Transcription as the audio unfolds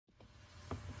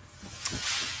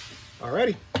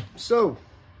Alrighty, so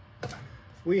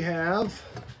we have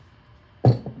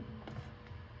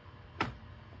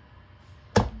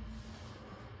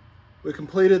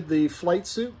completed the flight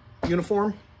suit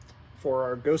uniform for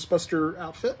our Ghostbuster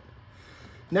outfit.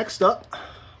 Next up,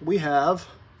 we have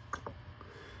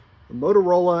the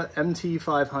Motorola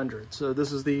MT500. So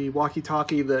this is the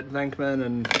walkie-talkie that Venkman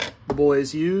and the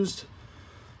boys used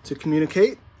to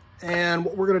communicate. And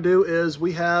what we're going to do is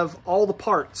we have all the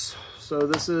parts. So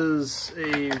this is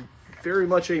very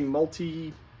much a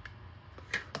multi-part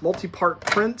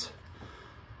print.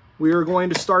 We are going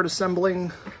to start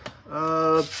assembling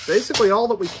basically all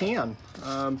that we can.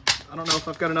 I don't know if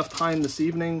I've got enough time this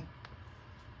evening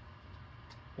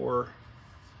or,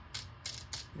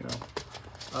 you know,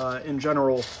 in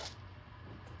general,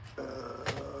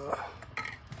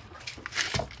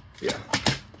 yeah.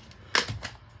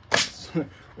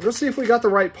 We're gonna see if we got the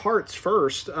right parts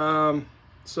first.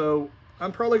 So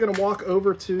I'm probably gonna walk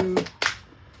over to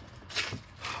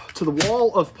the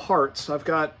wall of parts. I've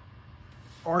got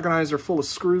organizer full of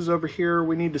screws over here.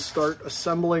 We need to start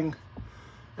assembling.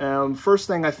 First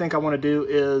thing I think I want to do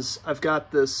is I've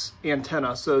got this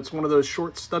antenna. So it's one of those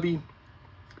short stubby,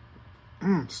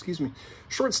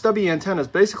 short stubby antennas.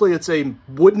 Basically it's a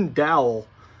wooden dowel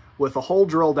with a hole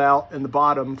drilled out in the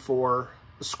bottom for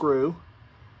a screw.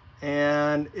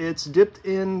 And it's dipped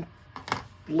in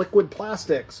liquid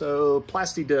plastic. So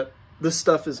Plasti Dip. This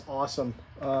stuff is awesome.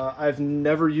 I've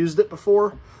never used it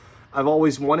before. I've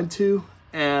always wanted to.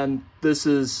 And this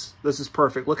is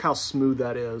perfect. Look how smooth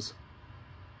that is.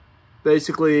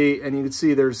 Basically, and you can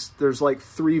see there's like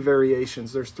 3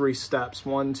 variations. There's 3 steps.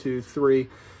 1, 2, 3.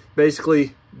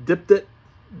 Basically, dipped it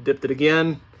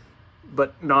again,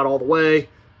 but not all the way,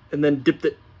 and then dipped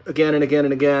it again and again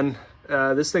and again.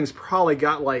 This thing's probably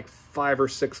got like 5 or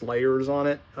 6 layers on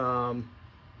it.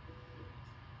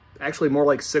 Actually, more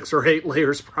like 6 or 8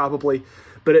 layers probably.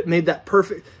 But it made that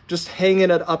perfect. Just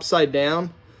hanging it upside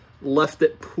down. Left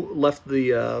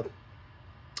the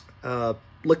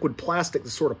liquid plastic to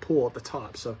sort of pool at the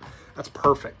top. So that's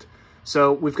perfect.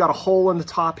 So we've got a hole in the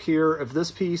top here of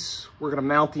this piece. We're going to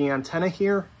mount the antenna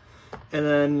here. And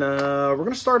then we're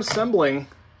going to start assembling.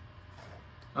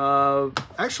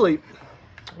 Actually,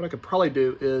 what I could probably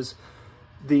do is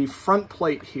the front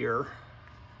plate here.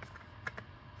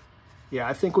 Yeah,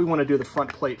 I think we want to do the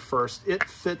front plate first. It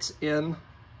fits in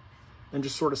and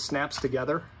just sort of snaps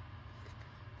together.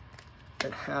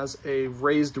 It has a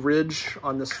raised ridge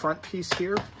on this front piece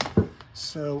here.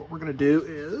 So what we're going to do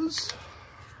is,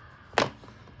 here,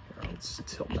 let's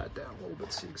tilt that down a little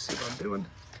bit so you can see what I'm doing.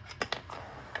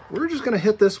 We're just going to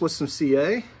hit this with some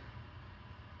CA.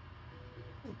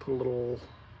 We'll put a little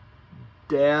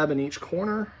dab in each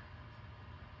corner.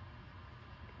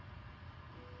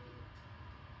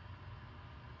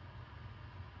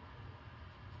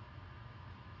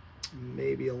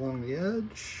 Maybe along the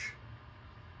edge.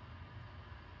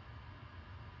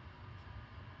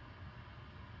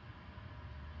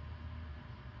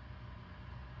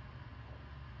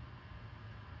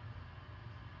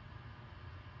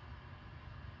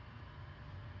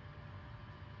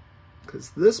 Because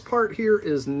this part here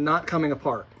is not coming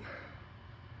apart,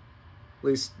 at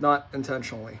least not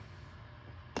intentionally.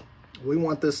 We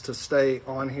want this to stay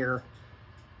on here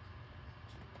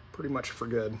pretty much for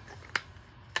good.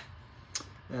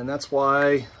 And that's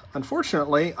why,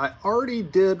 unfortunately, I already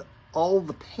did all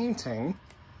the painting,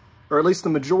 or at least the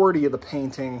majority of the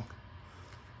painting,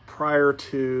 prior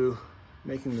to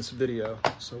making this video.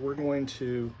 So we're going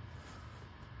to,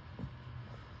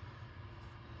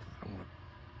 I don't want to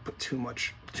put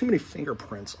too many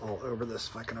fingerprints all over this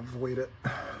if I can avoid it.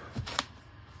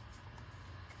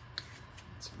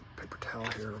 Some paper towel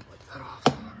here, wipe that off.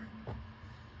 All right.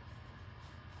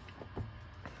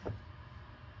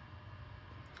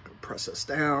 Go press this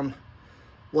down.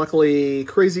 Luckily,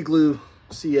 Crazy Glue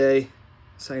CA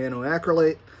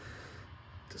cyanoacrylate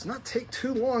does not take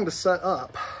too long to set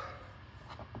up.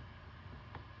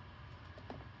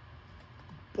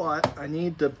 But I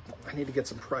need to get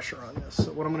some pressure on this.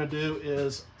 So what I'm going to do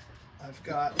is I've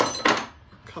got a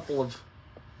couple of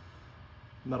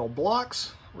metal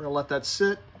blocks. We're going to let that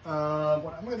sit.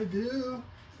 What I'm going to do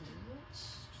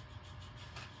is,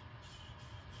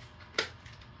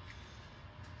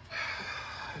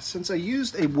 since I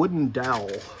used a wooden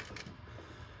dowel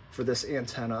for this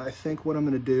antenna, I think what I'm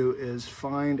going to do is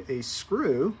find a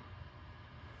screw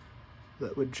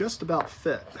that would just about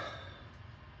fit.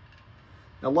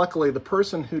 Now, luckily, the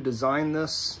person who designed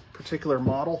this particular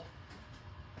model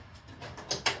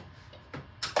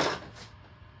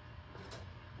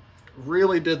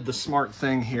really did the smart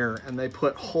thing here, and they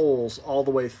put holes all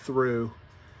the way through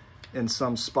in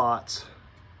some spots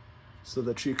so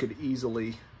that you could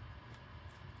easily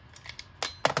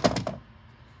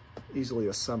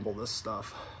assemble this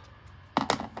stuff.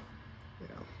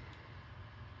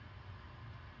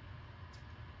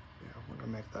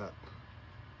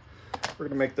 We're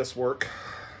gonna make this work,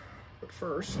 but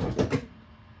first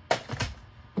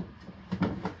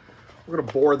we're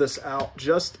gonna bore this out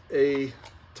just a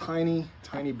tiny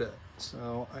bit.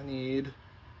 So I need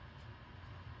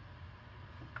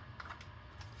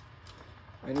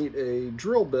a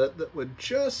drill bit that would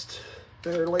just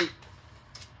barely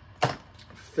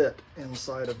fit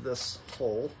inside of this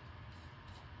hole.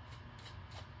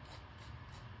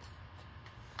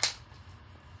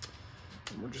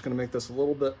 We're just going to make this a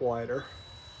little bit wider.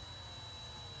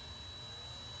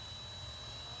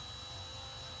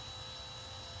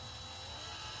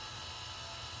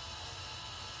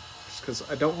 Just because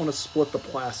I don't want to split the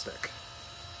plastic.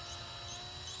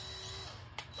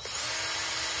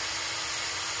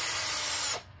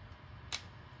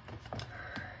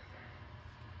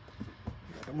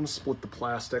 I don't want to split the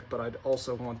plastic, but I'd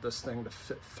also want this thing to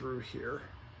fit through here.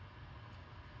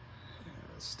 Yeah,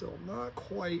 it's still not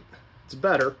quite. It's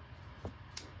better.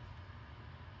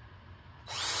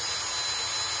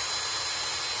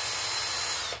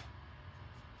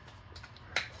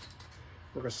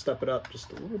 We're going to step it up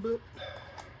just a little bit.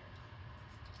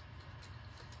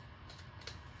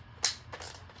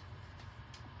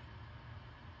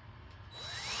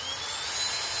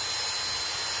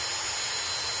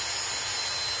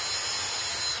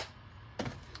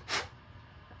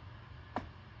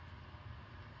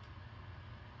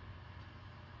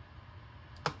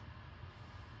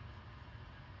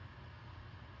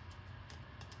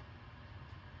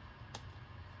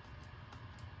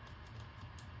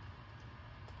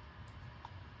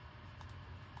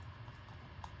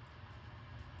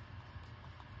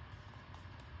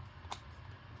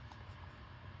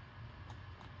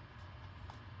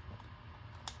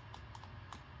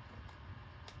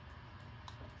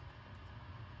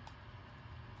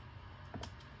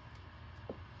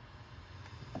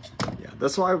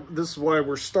 This is why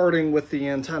we're starting with the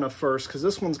antenna first, because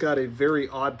this one's got a very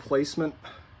odd placement,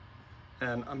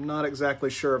 and I'm not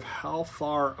exactly sure of how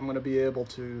far I'm going to be able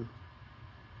to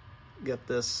get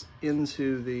this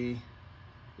into the,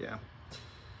 yeah.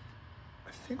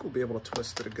 I think we'll be able to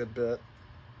twist it a good bit,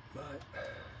 but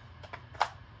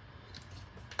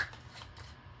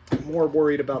I'm more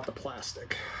worried about the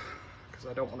plastic, because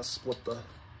I don't want to split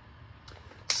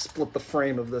the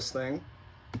frame of this thing.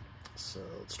 So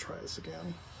let's try this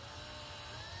again.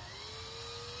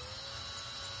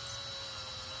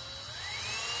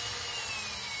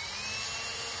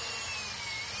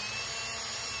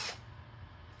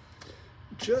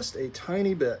 Just a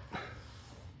tiny bit.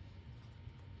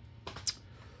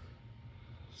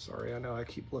 Sorry, I know I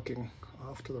keep looking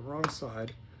off to the wrong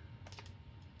side.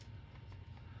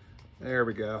 There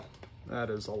we go.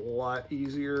 That is a lot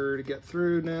easier to get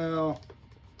through now.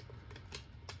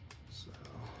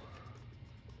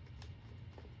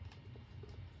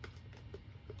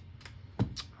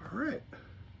 All right.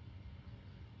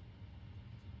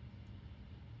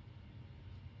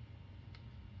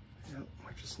 Yep,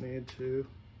 I just need to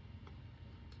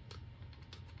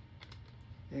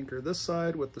anchor this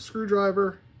side with the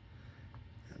screwdriver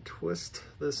and twist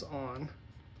this on.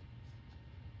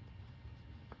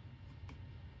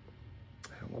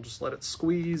 And we'll just let it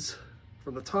squeeze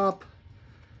from the top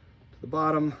to the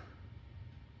bottom.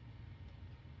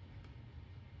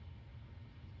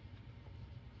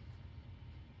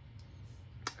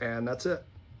 And that's it.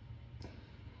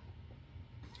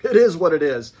 It is what it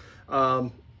is.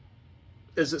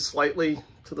 Is it slightly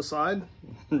to the side?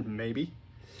 Maybe.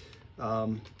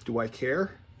 Do I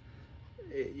care?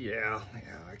 Yeah,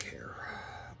 I care.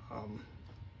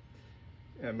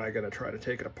 Am I going to try to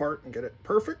take it apart and get it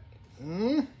perfect?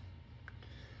 Nope.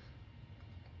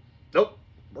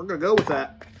 We're going to go with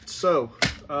that. So,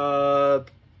 I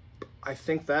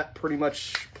think that pretty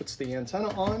much puts the antenna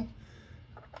on.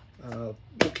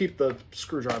 We'll keep the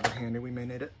screwdriver handy. We may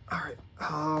need it. All right.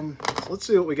 So let's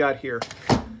see what we got here.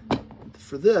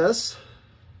 For this,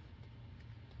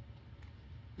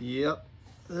 yep,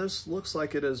 this looks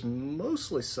like it is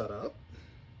mostly set up.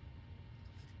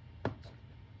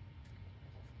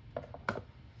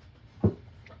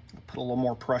 Put a little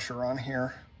more pressure on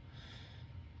here.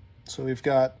 So we've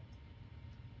got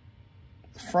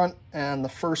the front and the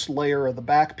first layer of the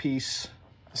back piece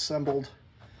assembled.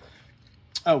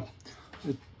 Oh,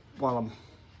 while I'm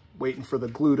waiting for the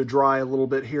glue to dry a little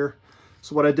bit here.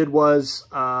 So what I did was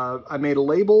I made a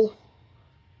label,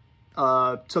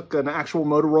 took an actual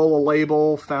Motorola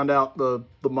label, found out the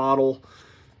model,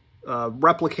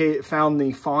 found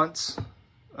the fonts,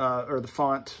 or the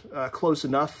font close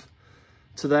enough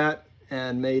to that,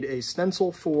 and made a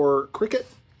stencil for Cricut,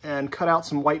 and cut out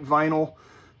some white vinyl,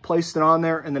 placed it on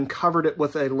there, and then covered it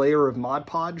with a layer of Mod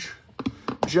Podge,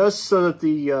 just so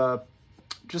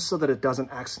that it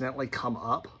doesn't accidentally come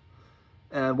up.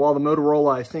 And while the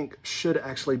Motorola, I think, should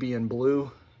actually be in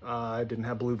blue, I didn't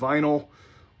have blue vinyl.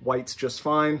 White's just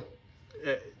fine.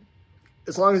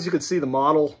 As long as you could see the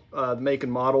model, the make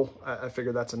and model, I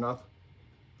figured that's enough.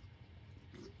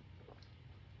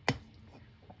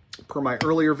 Per my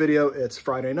earlier video, it's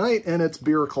Friday night and it's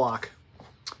beer o'clock.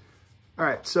 All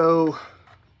right, so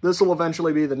this will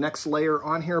eventually be the next layer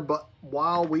on here, but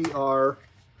while we are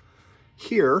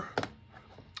here,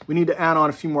 we need to add on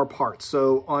a few more parts.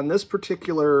 So on this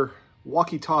particular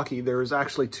walkie-talkie, there's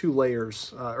actually two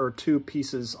layers, or two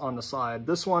pieces on the side.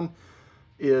 This one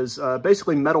is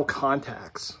basically metal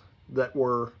contacts that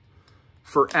were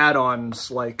for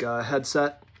add-ons like a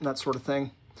headset and that sort of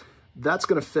thing. That's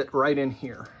gonna fit right in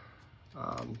here.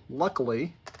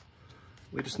 Luckily,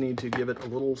 we just need to give it a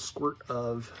little squirt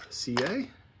of CA.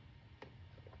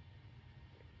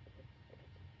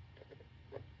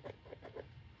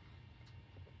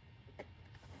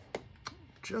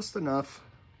 Just enough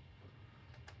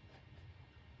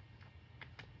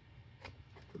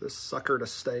for this sucker to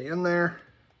stay in there.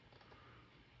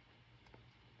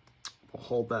 We'll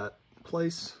hold that in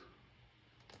place.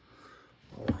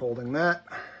 While we're holding that,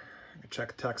 I can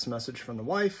check a text message from the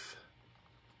wife.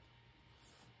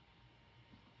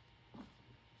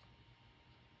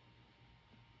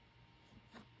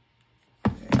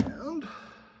 And,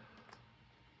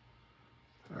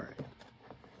 all right.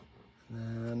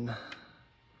 And then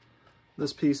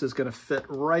this piece is going to fit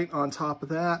right on top of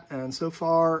that, and so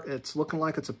far it's looking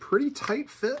like it's a pretty tight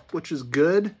fit, which is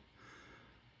good.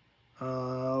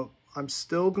 I'm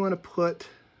still going to put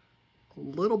a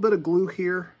little bit of glue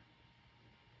here,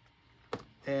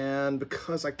 and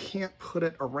because I can't put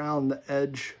it around the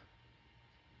edge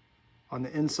on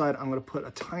the inside, I'm going to put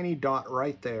a tiny dot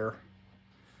right there,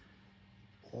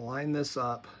 line this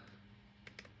up,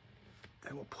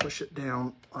 and we'll push it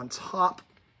down on top.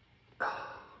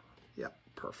 Yep,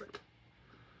 perfect.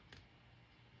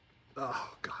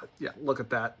 Oh God, yeah, look at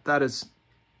that. That is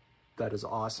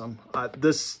awesome.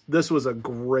 This was a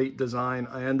great design.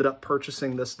 I ended up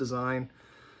purchasing this design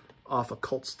off of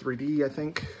Cults 3D, I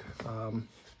think.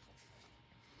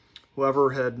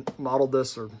 Whoever had modeled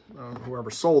this, or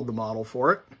whoever sold the model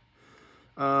for it.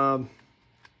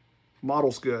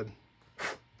 Model's good.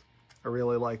 I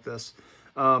really like this.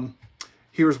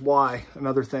 Here's why.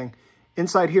 Another thing.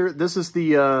 Inside here, this is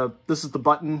the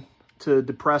button to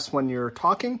depress when you're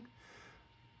talking.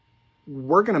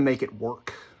 We're gonna make it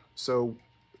work. So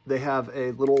they have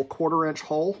a little 1/4-inch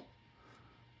hole,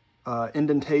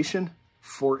 indentation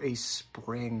for a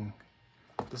spring.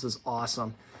 This is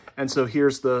awesome. And so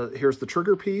here's the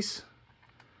trigger piece.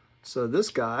 So this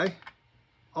guy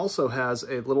also has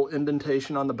a little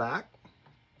indentation on the back.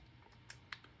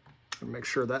 Make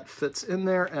sure that fits in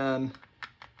there, and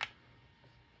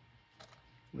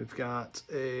we've got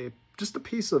just a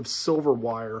piece of silver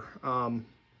wire.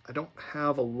 I don't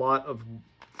have a lot of,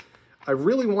 I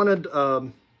really wanted,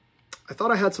 I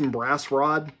thought I had some brass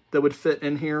rod that would fit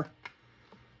in here,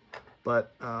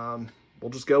 but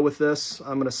we'll just go with this.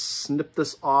 I'm gonna snip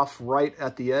this off right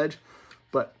at the edge,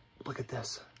 but look at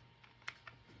this.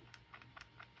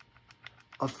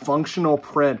 A functional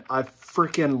print. I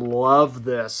freaking love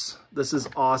this. This is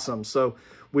awesome. So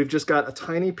we've just got a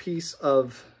tiny piece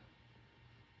of,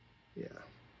 yeah.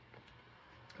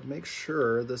 Make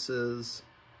sure this is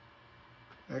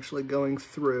actually going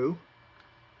through.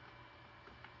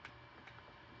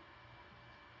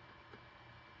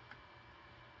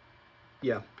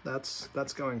 Yeah, that's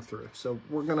going through. So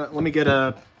we're gonna, let me get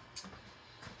a,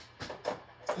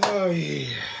 oh yeah,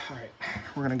 all right.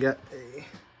 We're gonna get a,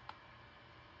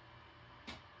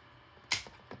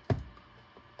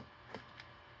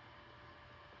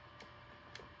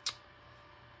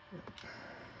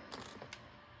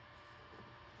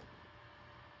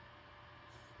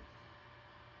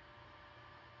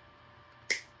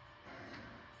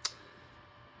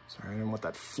 sorry, I didn't want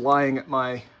that flying at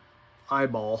my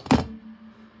eyeball,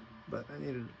 but I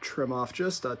needed to trim off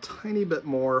just a tiny bit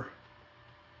more.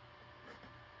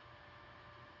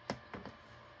 All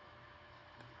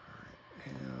right,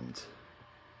 and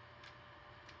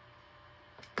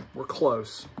we're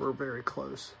close. We're very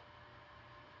close.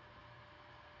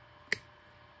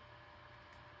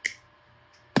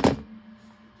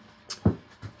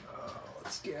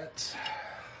 Let's get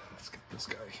this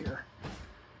guy here.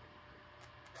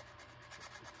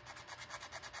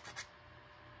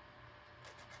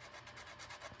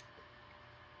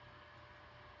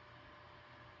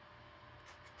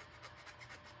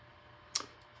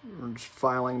 We're just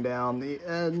filing down the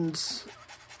ends.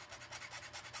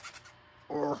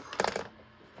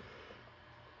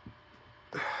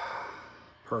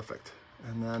 Perfect.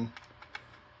 And then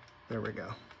there we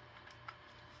go.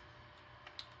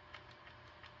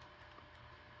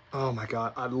 Oh my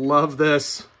God, I love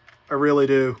this. I really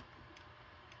do.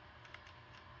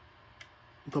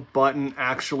 The button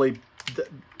actually...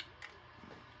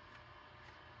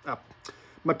 Oh,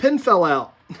 my pin fell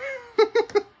out.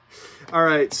 All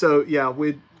right, so yeah,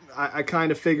 I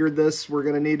kind of figured this. We're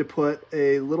gonna need to put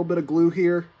a little bit of glue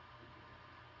here.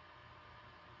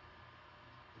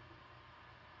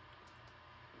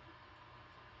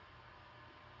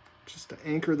 Just to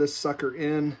anchor this sucker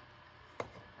in.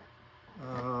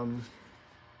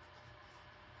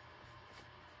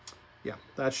 Yeah,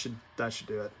 that should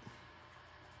do it.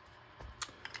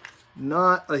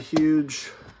 Not a huge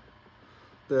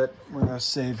bit. We're gonna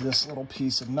save this little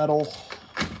piece of metal.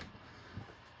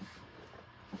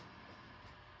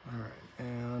 All right,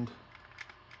 and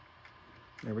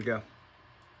there we go.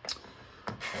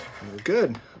 We're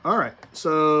good. All right,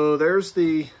 so there's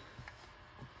the,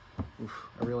 oof,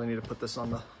 I really need to put this on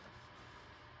the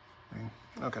thing.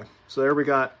 Okay, so there we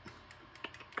got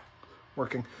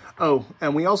working. Oh,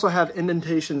 and we also have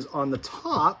indentations on the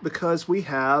top because we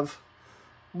have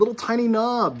little tiny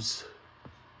knobs.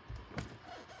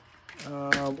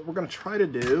 What we're going to try to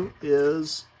do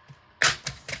is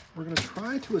we're going to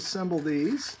try to assemble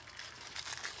these.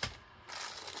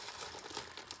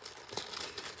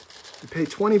 You pay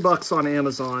 20 bucks on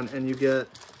Amazon and you get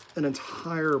an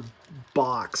entire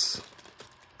box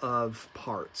of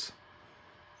parts.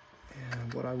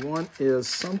 And what I want is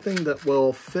something that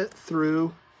will fit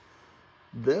through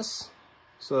this.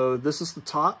 So this is the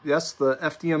top. Yes, the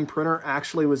FDM printer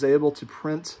actually was able to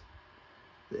print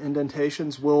the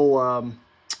indentations. We'll,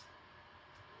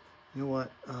 you know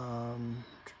what?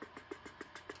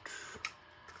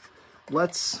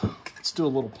 Let's do a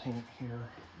little paint here.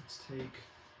 Let's take.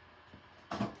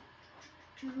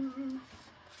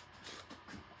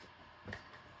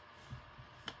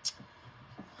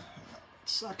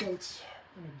 Second,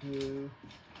 we're gonna do.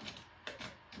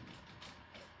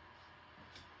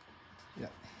 Yeah,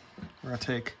 we're gonna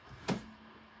take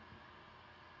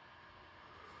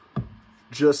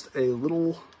just a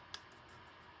little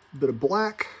bit of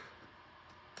black,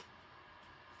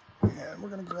 and we're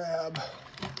gonna grab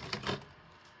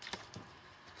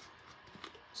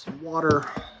some water.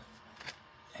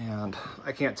 And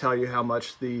I can't tell you how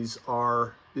much these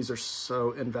are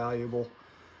so invaluable.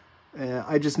 And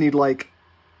I just need like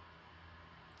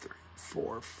 3,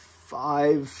 4,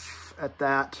 5 at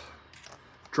that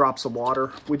drops of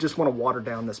water. We just want to water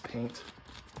down this paint.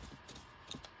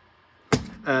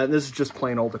 This is just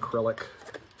plain old acrylic.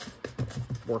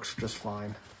 Works just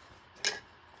fine.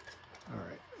 All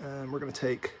right, and we're gonna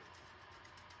take,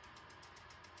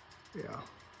 yeah.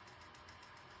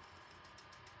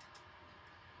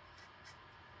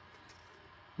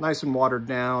 Nice and watered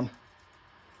down.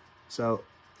 So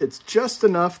it's just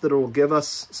enough that it will give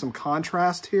us some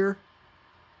contrast here.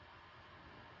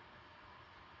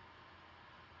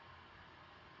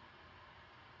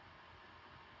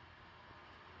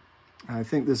 I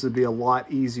think this would be a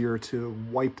lot easier to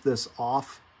wipe this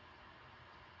off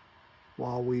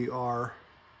while we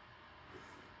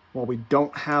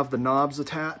don't have the knobs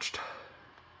attached.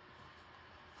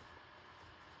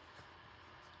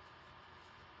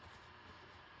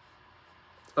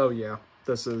 Oh yeah,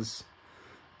 this is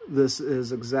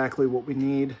exactly what we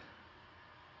need.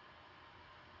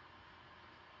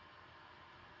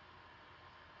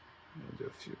 I'm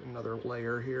gonna do another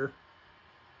layer here.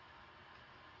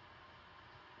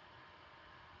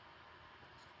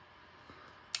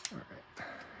 All right.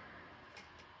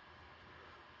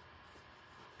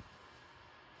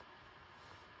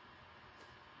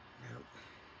 Yep.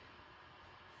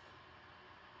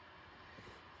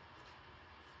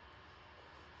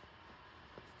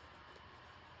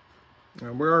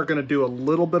 And we are going to do a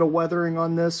little bit of weathering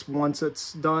on this once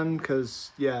it's done,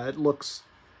 because yeah, it looks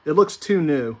too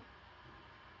new.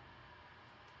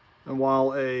 And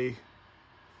while a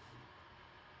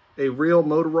real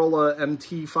Motorola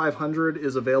MT500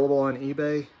 is available on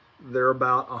eBay, they're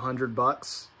about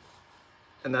 $100,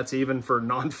 and that's even for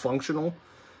non-functional.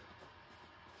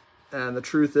 And the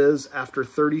truth is, after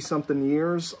 30-something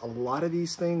years, a lot of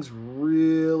these things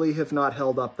really have not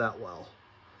held up that well.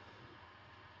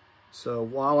 So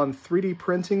while I'm 3D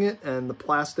printing it, and the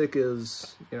plastic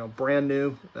is, you know, brand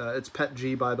new, it's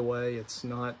PETG, by the way, it's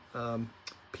not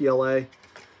PLA,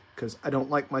 because I don't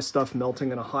like my stuff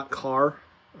melting in a hot car,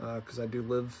 because I do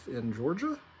live in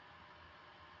Georgia.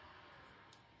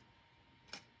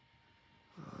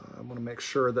 I want to make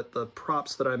sure that the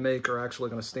props that I make are actually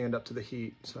going to stand up to the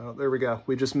heat. So there we go.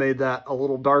 We just made that a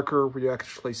little darker where you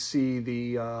actually see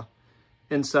the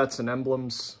insets and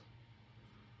emblems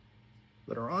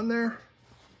that are on there.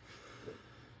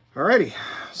 Alrighty,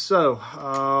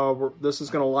 so this is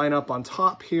going to line up on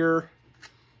top here,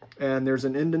 and there's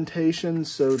an indentation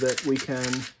so that we can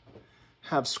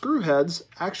have screw heads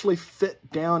actually fit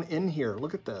down in here.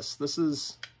 Look at this. This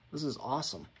is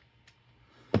awesome.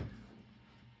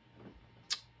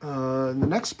 The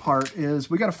next part is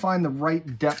we got to find the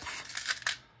right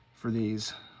depth for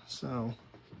these. So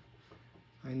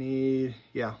I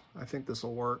think this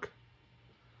will work.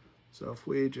 So if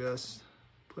we just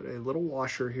put a little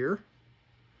washer here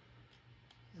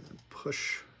and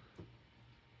push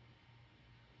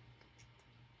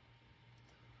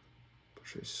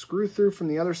a screw through from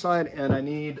the other side, and I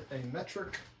need a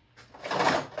metric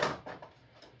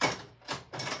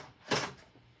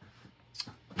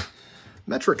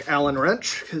Allen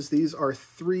wrench, because these are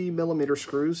 3mm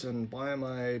screws, and why am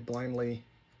I blindly...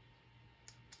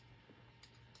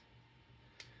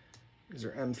 These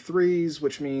are M3s,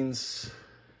 which means...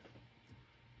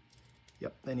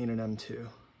 Yep, they need an M2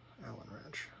 Allen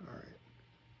wrench. All right.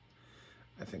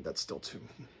 I think that's still too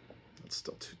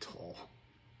tall.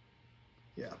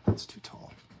 Yeah, that's too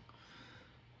tall.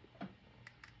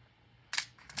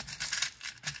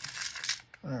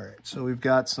 All right, so we've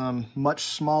got some much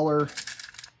smaller,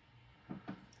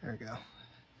 there we go,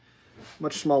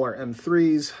 much smaller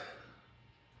M3s.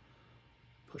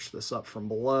 Push this up from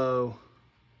below.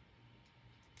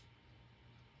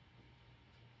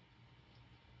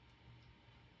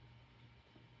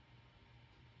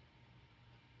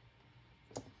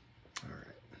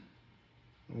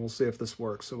 And we'll see if this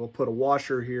works. So we'll put a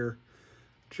washer here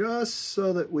just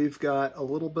so that we've got a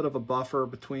little bit of a buffer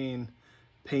between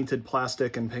painted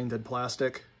plastic and painted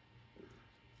plastic.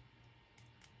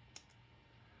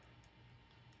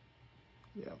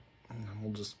 Yeah, and then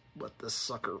we'll just let this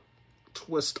sucker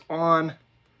twist on.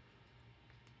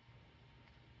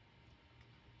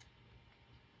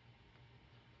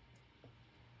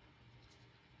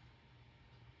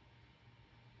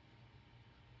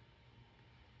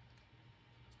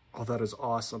 Oh, that is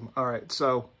awesome. All right,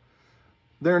 so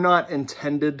they're not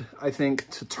intended, I think,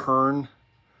 to turn,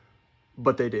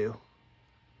 but they do.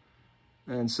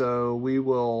 And so we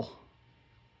will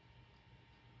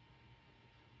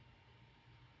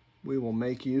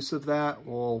make use of that.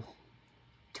 We'll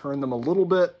turn them a little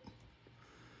bit.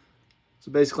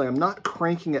 So basically, I'm not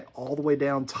cranking it all the way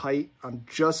down tight. I'm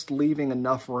just leaving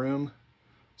enough room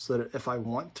so that if I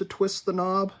want to twist the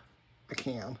knob, I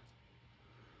can.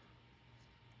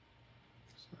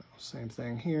 Same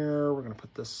thing here. We're going to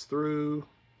put this through.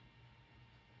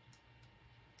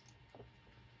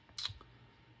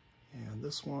 And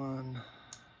this one.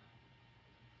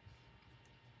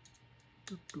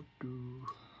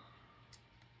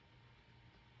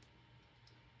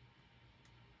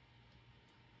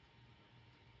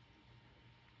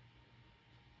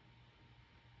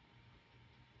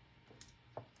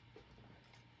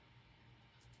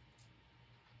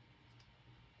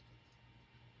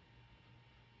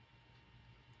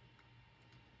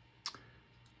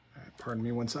 Pardon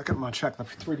me one second, I'm gonna check the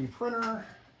 3D printer.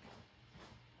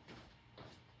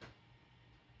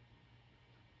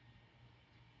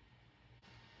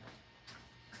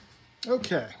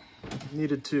 Okay,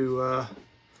 needed to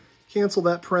cancel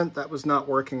that print. That was not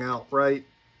working out right.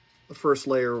 The first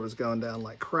layer was going down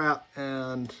like crap,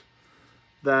 and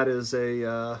that is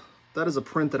a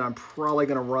print that I'm probably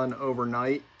gonna run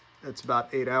overnight. It's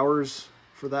about 8 hours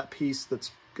for that piece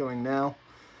that's going now.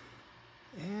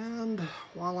 And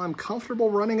while I'm comfortable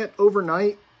running it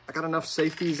overnight, I got enough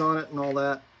safeties on it and all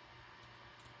that.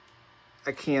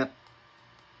 I can't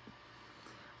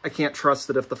trust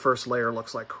that if the first layer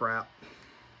looks like crap.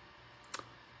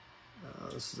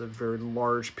 This is a very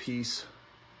large piece.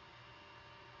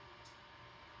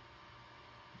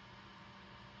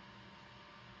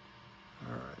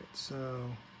 All right, so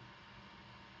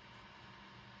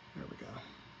there we go.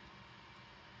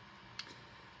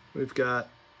 We've got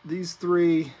these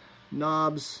 3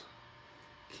 knobs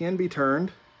can be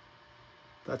turned.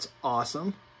 That's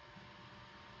awesome.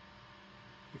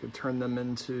 You can turn them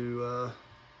into,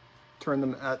 turn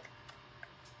them at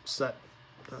set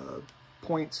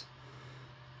points.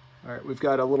 All right, we've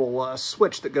got a little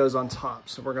switch that goes on top,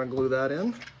 so we're gonna glue that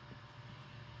in.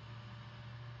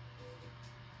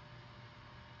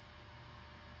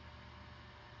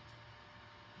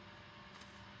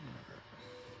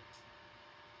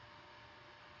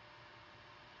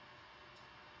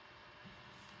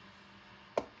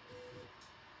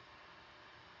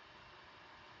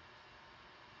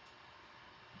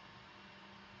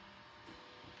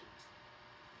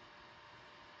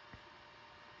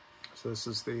 So this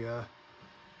is the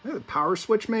power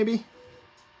switch, maybe?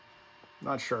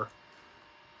 Not sure.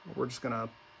 We're just gonna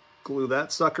glue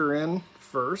that sucker in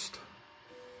first.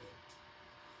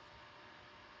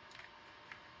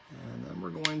 And then we're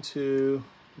going to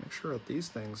make sure that these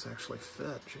things actually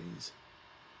fit. Jeez.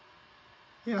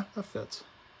 Yeah, that fits.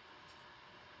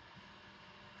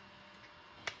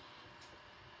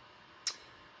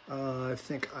 I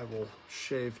think I will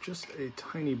shave just a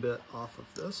tiny bit off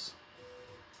of this.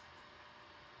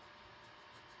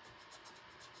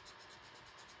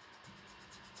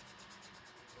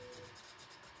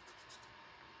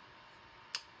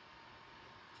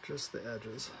 Just the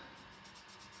edges.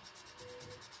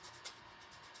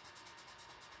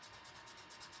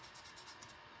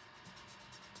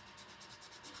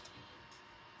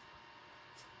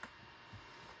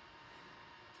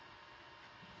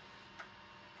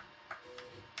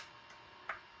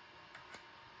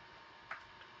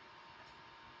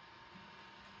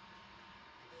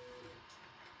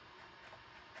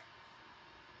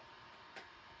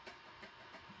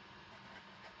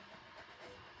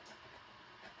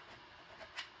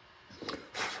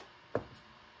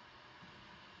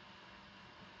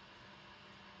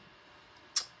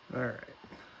 All right,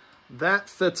 that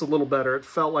fits a little better. It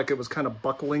felt like it was kind of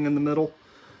buckling in the middle.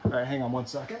 All right, hang on one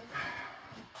second.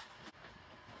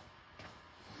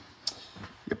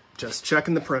 Yep, just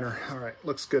checking the printer. All right,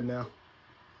 looks good now.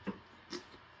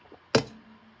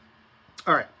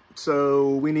 All right,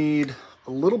 so we need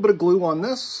a little bit of glue on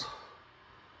this.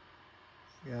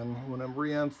 Again, when I'm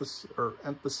reinforce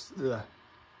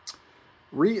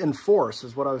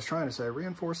is what I was trying to say.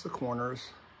 Reinforce the corners.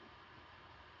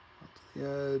 The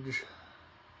edge.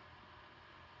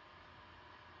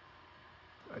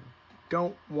 I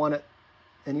don't want it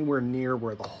anywhere near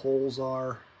where the holes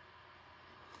are.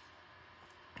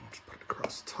 Just put it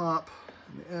across the top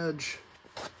and the edge.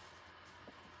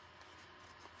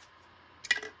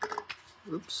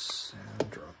 Oops,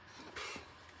 and drop.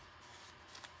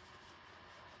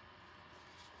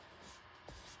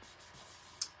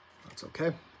 That's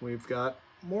okay. We've got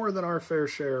more than our fair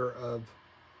share of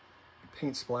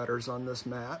paint splatters on this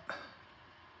mat.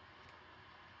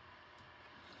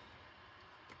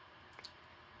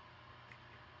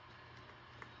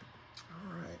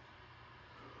 All right.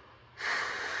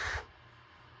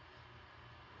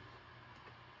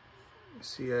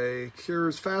 CA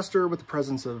cures faster with the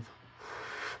presence of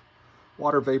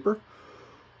water vapor.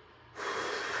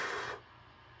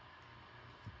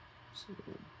 So, a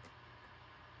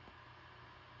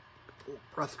little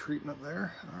breath treatment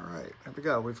there. All right, there we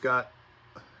go. We've got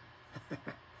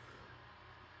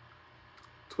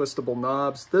twistable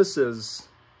knobs. This is,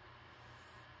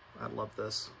 I love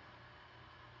this.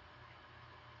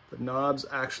 The knobs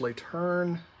actually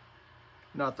turn.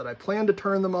 Not that I plan to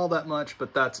turn them all that much,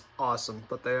 but that's awesome,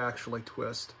 but they actually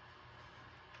twist.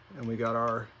 And we got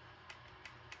our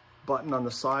button on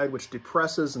the side, which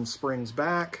depresses and springs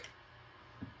back.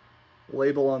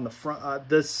 Label on the front.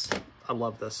 I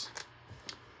love this.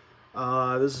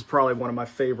 This is probably one of my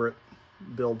favorite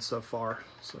builds so far.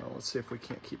 So let's see if we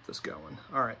can't keep this going.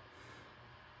 All right.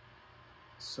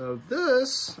 So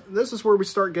this is where we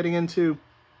start getting into,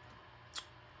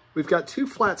 we've got two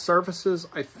flat surfaces.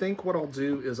 I think what I'll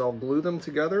do is I'll glue them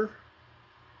together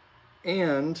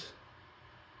and,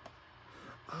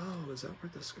 oh, is that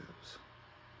where this goes?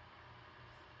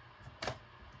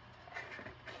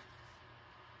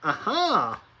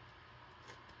 Aha!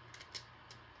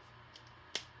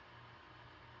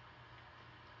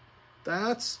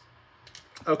 That's,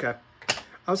 okay.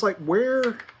 I was like,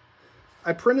 where,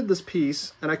 I printed this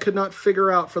piece and I could not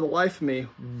figure out for the life of me,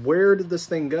 where did this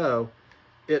thing go?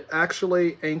 It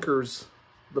actually anchors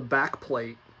the back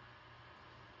plate.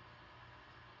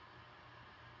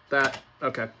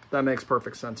 Okay, that makes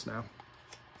perfect sense now.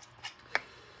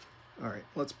 All right,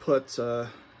 let's put, put a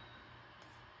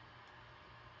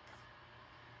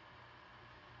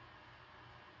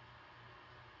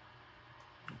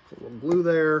little glue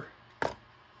there.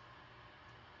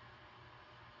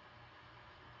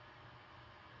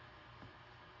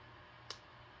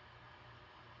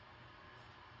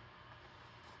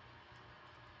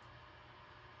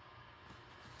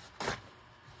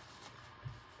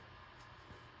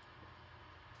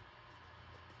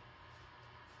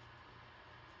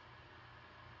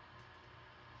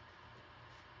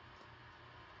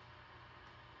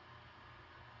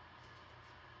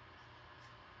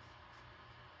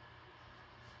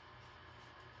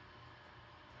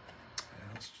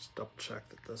 Let's just double check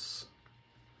that this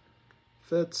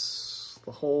fits.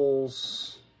 The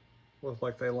holes look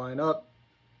like they line up.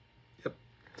 Yep.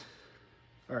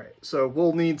 All right, so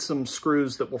we'll need some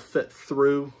screws that will fit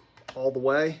through all the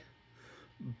way.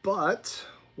 But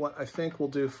what I think we'll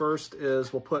do first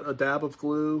is we'll put a dab of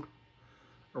glue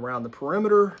around the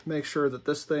perimeter, make sure that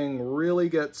this thing really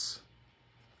gets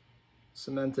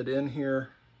cemented in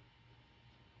here.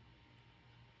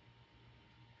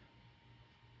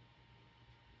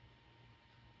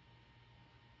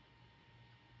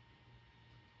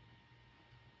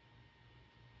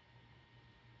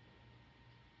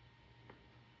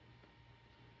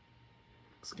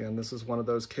 Again, this is one of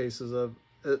those cases of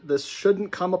this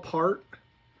shouldn't come apart.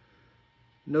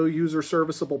 No user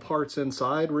serviceable parts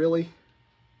inside, really.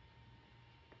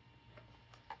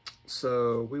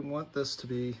 So we want this to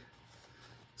be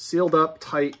sealed up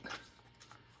tight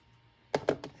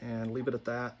and leave it at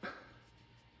that.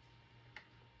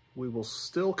 We will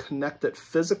still connect it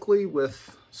physically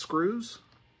with screws,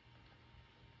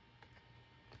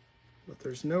 but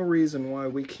there's no reason why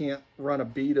we can't run a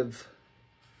bead of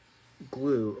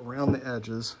glue around the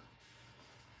edges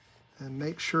and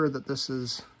make sure that this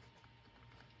is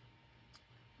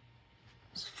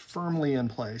firmly in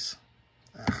place.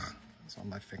 It's on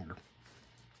my finger.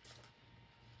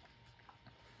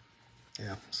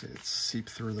 Yeah, see, it's seeped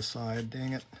through the side,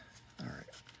 dang it. All right.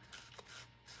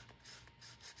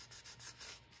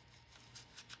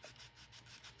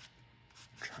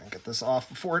 Try and get this off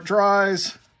before it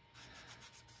dries.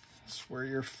 That's where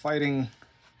you're fighting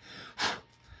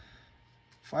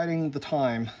the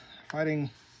time,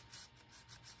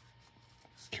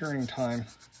 curing time.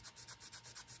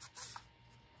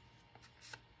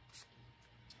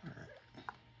 All right.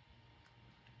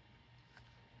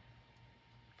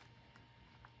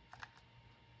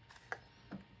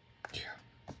 Yeah.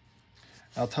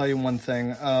 I'll tell you one thing.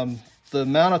 The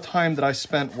amount of time that I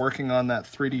spent working on that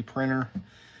 3D printer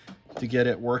to get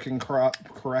it working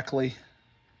correctly,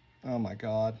 oh my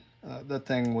God, that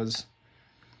thing was...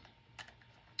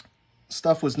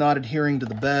 Stuff was not adhering to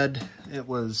the bed. It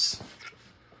was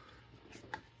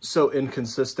so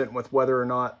inconsistent with whether or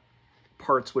not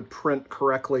parts would print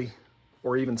correctly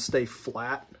or even stay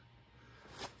flat.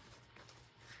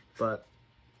 But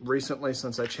recently,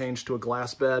 since I changed to a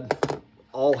glass bed,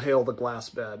 all hail the glass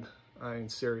bed. I mean,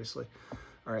 seriously.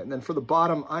 All right, and then for the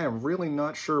bottom, I am really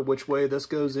not sure which way this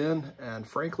goes in, and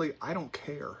frankly, I don't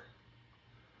care.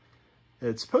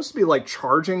 It's supposed to be like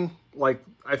charging, like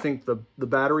I think the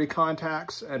battery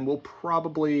contacts, and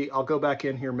I'll go back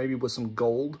in here maybe with some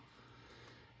gold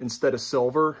instead of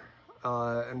silver,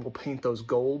 and we'll paint those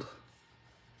gold.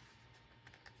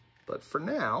 But for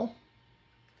now,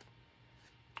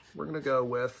 we're gonna go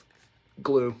with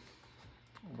glue.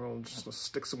 We'll just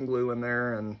stick some glue in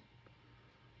there and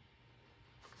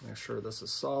make sure this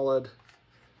is solid.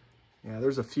 Yeah,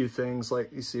 there's a few things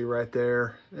like you see right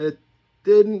there.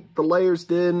 The layers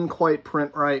didn't quite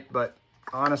print right, but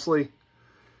honestly,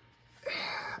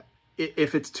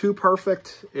 if it's too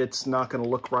perfect, it's not going to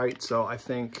look right. So I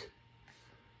think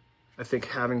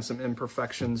having some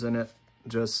imperfections in it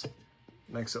just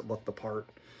makes it look the part.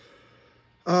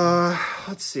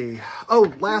 Let's see.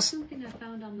 Oh, something I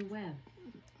found on the web.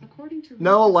 According to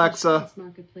no, Alexa,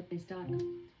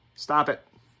 stop it.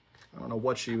 I don't know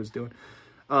what she was doing.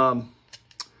 It's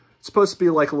supposed to be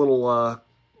like a little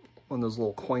one of those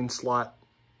little coin slot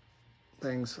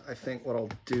things. I think what I'll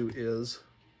do is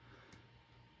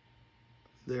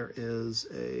there is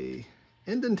a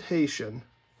indentation.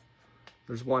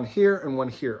 There's one here and one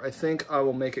here. I think I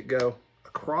will make it go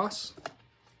across.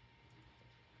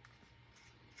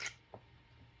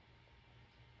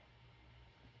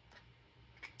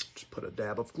 Just put a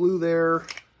dab of glue there.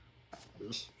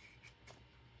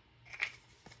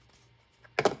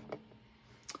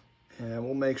 And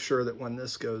we'll make sure that when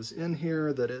this goes in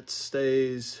here that it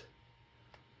stays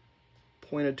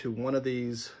pointed to one of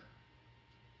these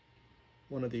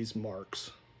marks.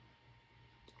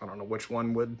 I don't know which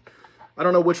one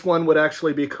would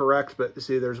actually be correct, but you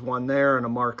see there's one there and a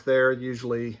mark there.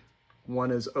 Usually one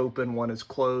is open, one is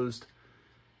closed.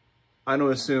 I'm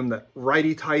going to assume that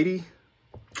righty-tighty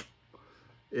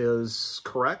is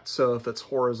correct. So if it's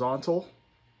horizontal,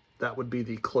 that would be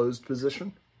the closed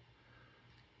position.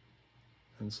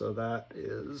 And so that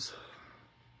is,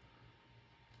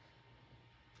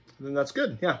 then that's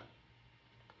good, yeah.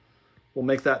 We'll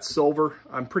make that silver.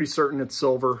 I'm pretty certain it's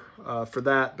silver for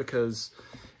that because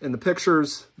in the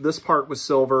pictures, this part was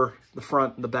silver, the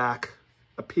front and the back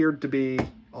appeared to be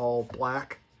all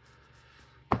black.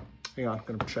 Hang on, I'm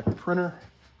gonna check the printer.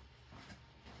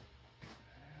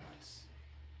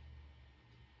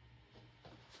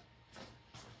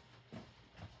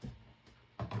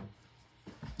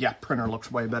 Yeah, printer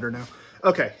looks way better now.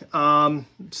 Okay,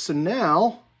 so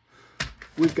now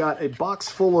we've got a box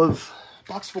full of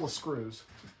screws.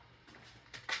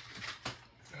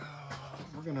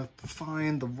 we're gonna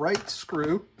find the right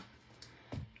screw.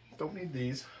 Don't need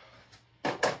these.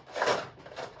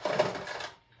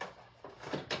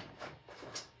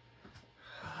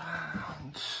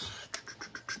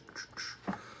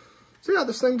 So yeah,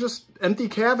 this thing just empty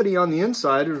cavity on the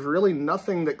inside. There's really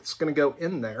nothing that's gonna go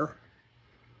in there.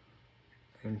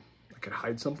 And I could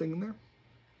hide something in there?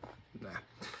 Nah.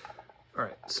 All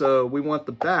right, so we want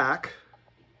the back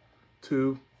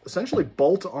to essentially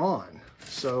bolt on.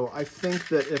 So I think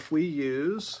that if we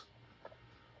use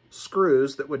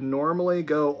screws that would normally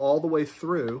go all the way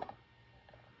through,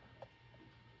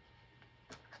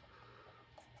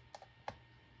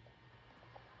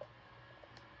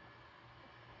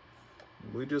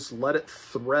 we just let it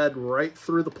thread right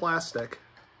through the plastic.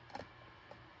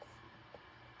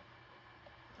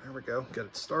 There we go, get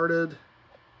it started.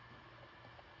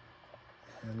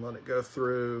 And let it go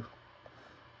through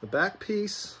the back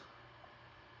piece,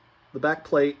 the back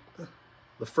plate,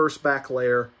 the first back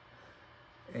layer,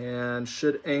 and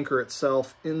should anchor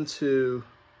itself into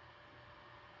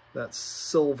that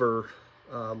silver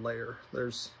layer.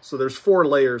 So there's 4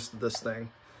 layers to this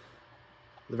thing.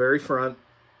 The very front,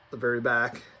 the very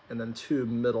back, and then 2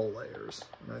 middle layers.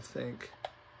 And I think,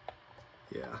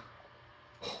 yeah.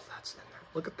 Oh, that's in there.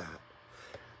 Look at that.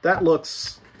 That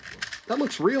looks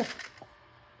real.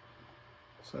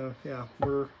 So yeah,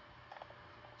 we're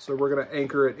gonna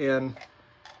anchor it in.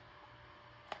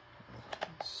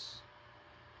 Let's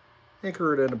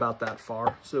anchor it in about that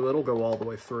far, so it'll go all the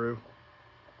way through.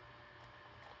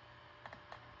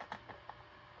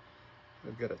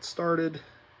 We'll get it started.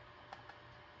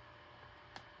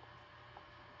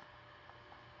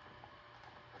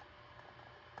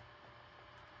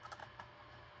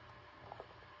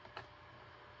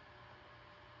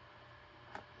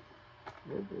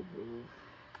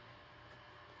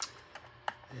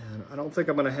 And I don't think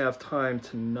I'm going to have time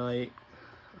tonight.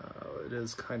 It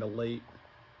is kind of late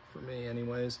for me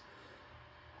anyways,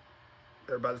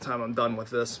 or by the time I'm done with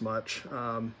this much.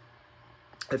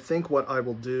 I think what I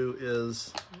will do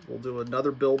is we'll do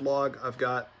another build log. I've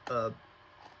got a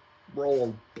roll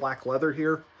of black leather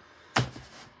here.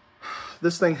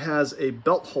 This thing has a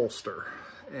belt holster,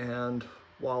 and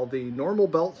while the normal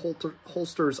belt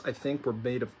holsters I think were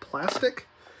made of plastic,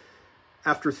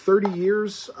 after 30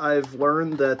 years, I've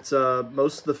learned that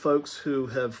most of the folks who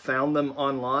have found them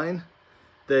online,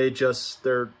 they're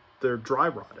dry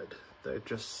rotted. They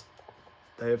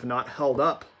have not held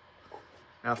up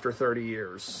after 30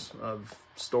 years of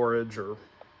storage or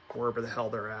wherever the hell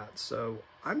they're at. So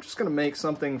I'm just gonna make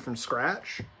something from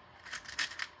scratch,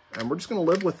 and we're just gonna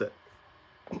live with it.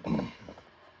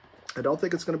 I don't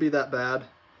think it's gonna be that bad.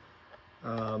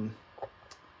 The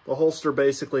holster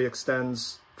basically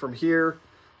extends from here,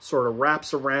 sort of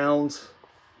wraps around,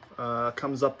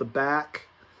 comes up the back,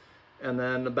 and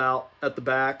then about at the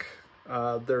back,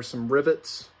 there's some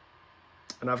rivets,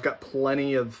 and I've got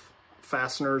plenty of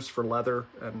fasteners for leather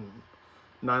and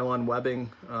nylon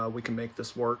webbing. We can make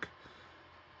this work.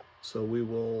 So we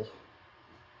will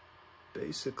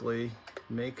basically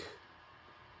make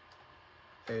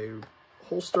a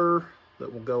holster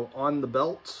that will go on the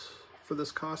belt for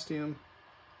this costume.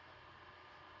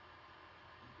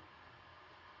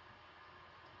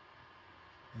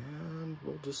 And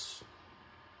we'll do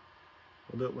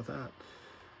it with that.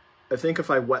 I think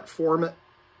if I wet form it,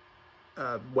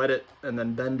 wet it and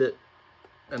then bend it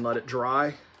and let it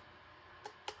dry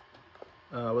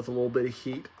with a little bit of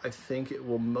heat, I think it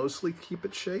will mostly keep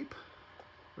its shape,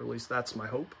 or at least that's my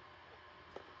hope.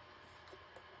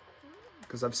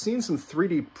 Because I've seen some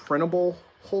 3D printable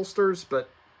holsters, but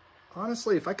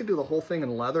honestly, if I could do the whole thing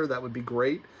in leather, that would be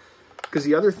great. Because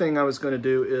the other thing I was going to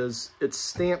do is it's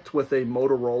stamped with a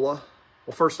Motorola.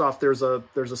 Well, first off, there's a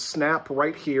snap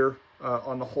right here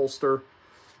on the holster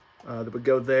that would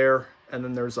go there, and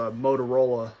then there's a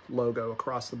Motorola logo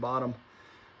across the bottom.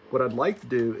 What I'd like to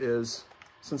do is,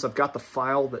 since I've got the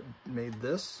file that made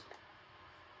this,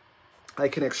 I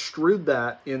can extrude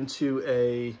that into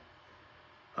a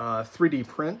 3D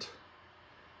print,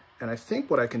 and I think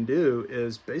what I can do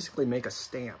is basically make a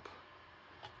stamp.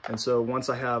 And so once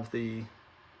I have the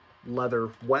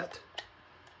leather wet,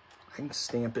 I can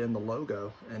stamp in the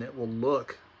logo, and it will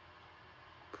look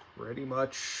pretty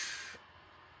much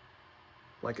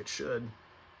like it should,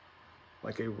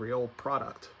 like a real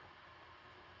product.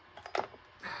 Sorry,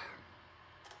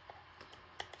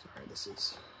 this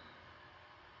is...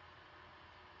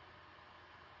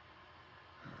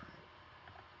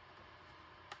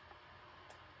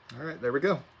 All right, there we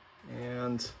go.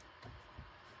 And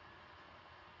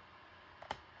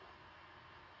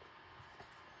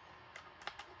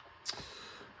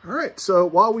all right, so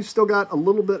while we've still got a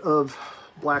little bit of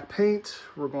black paint.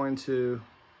 We're going to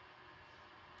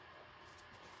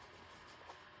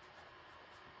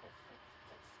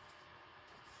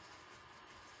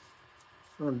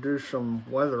do some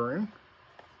weathering.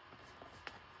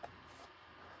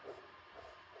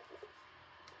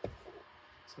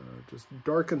 So just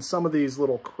darken some of these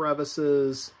little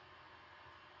crevices.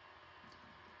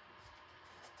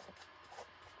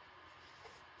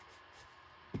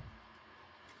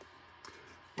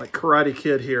 Like Karate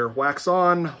Kid here, wax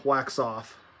on, wax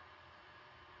off.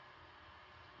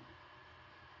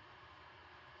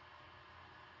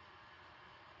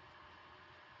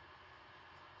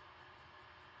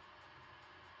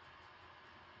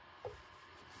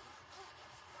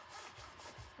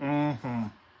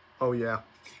 Oh yeah,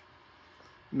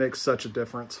 makes such a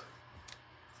difference.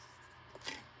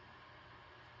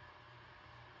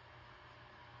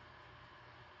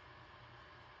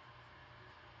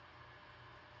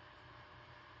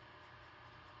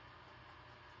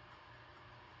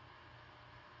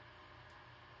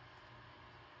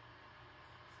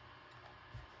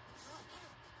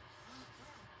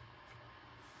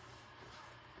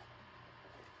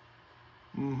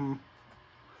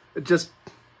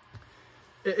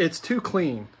 It's too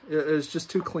clean. It's just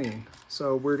too clean.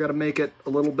 So we're gonna make it a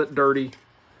little bit dirty.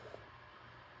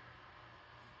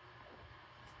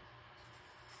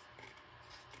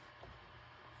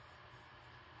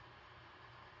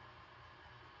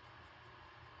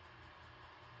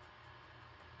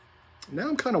 Now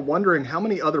I'm kind of wondering how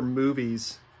many other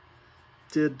movies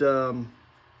did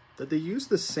they use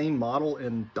the same model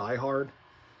in Die Hard?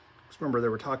 Just remember they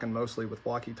were talking mostly with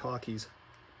walkie-talkies.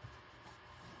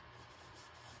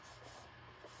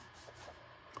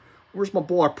 Where's my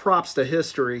boy Props to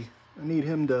History? I need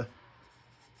him to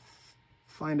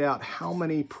find out how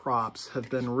many props have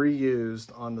been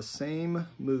reused on the same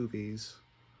movies.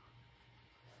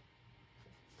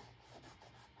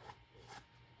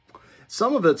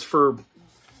 Some of it's for,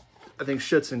 I think,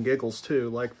 shits and giggles too.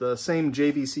 Like the same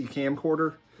JVC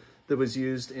camcorder that was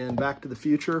used in Back to the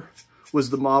Future was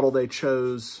the model they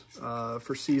chose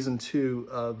for season 2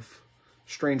 of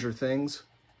Stranger Things.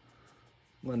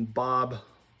 When Bob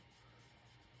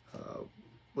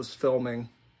was filming,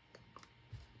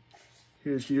 he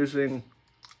was using,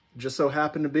 just so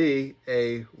happened to be,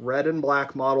 a red and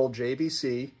black model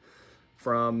JVC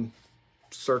from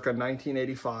circa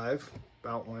 1985,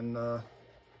 about when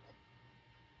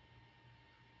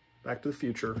Back to the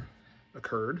Future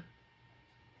occurred.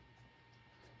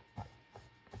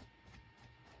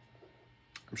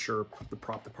 I'm sure the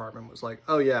prop department was like,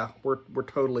 oh yeah, we're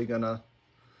totally gonna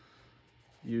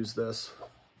use this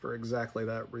for exactly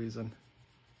that reason.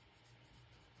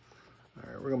 All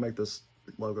right, we're gonna make this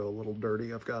logo a little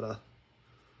dirty. I've got a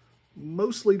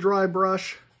mostly dry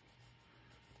brush.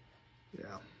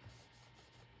 Yeah.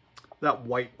 That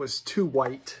white was too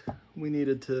white. We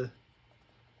needed to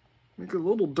make it a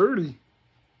little dirty.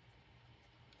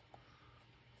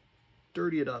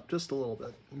 Dirty it up just a little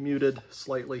bit. Muted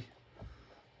slightly.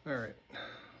 All right,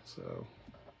 so.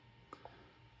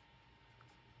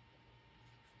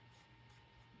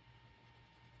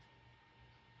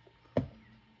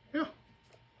 Yeah,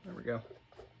 there we go.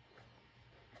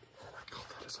 Oh,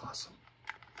 that is awesome.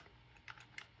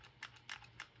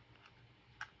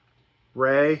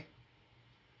 Ray,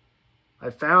 I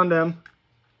found him.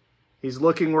 He's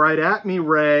looking right at me,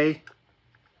 Ray.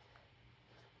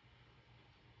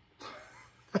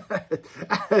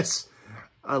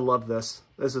 I love this.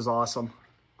 This is awesome.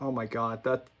 Oh my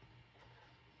God.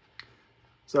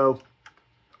 So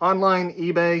online,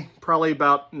 eBay, probably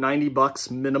about 90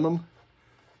 bucks minimum.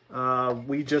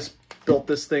 We just built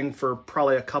this thing for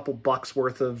probably a couple bucks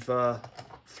worth of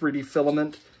 3D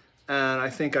filament. And I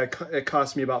think it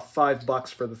cost me about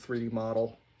 $5 for the 3D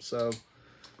model. So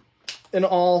in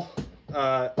all,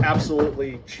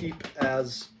 absolutely cheap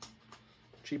as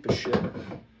shit.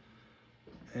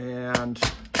 And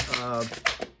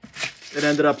it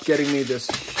ended up getting me this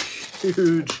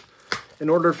huge, in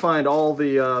order to find all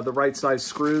the right size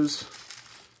screws,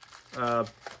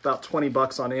 about 20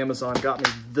 bucks on Amazon got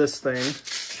me this thing.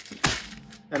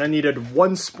 And I needed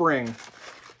one spring.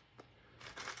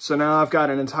 So now I've got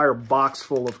an entire box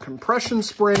full of compression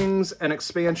springs and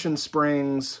expansion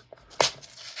springs.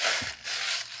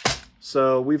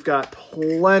 So we've got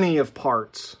plenty of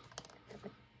parts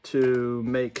to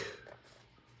make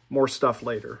more stuff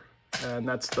later. And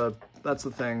that's the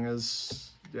thing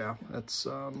is, yeah, it's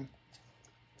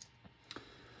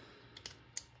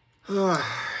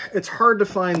hard to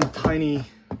find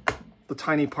the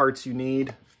tiny parts you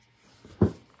need.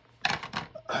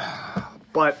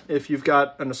 But if you've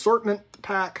got an assortment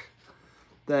pack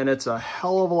then it's a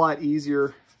hell of a lot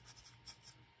easier.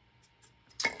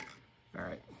 All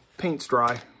right, paint's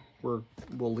dry. We'll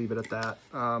leave it at that.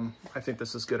 I think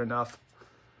this is good enough.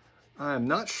 I'm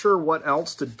not sure what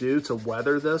else to do to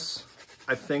weather this.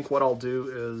 I think what I'll do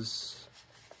is,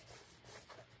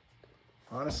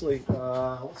 honestly,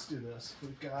 let's do this.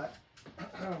 We've got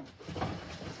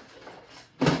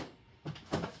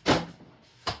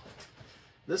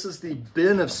this is the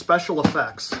bin of special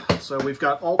effects. So we've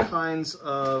got all kinds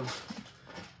of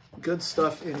good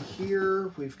stuff in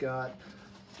here. We've got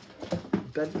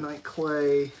bentonite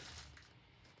clay.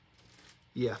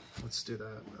 Yeah, let's do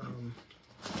that.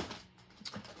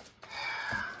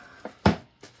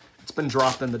 It's been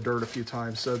dropped in the dirt a few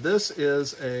times. So this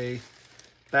is a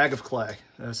bag of clay.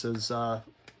 This is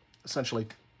essentially,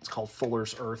 it's called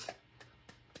Fuller's Earth.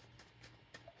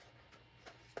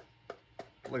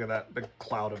 Look at that big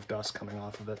cloud of dust coming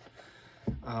off of it.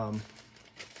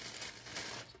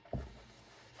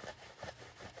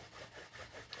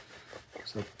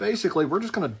 So basically, we're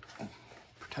just gonna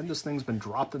pretend this thing's been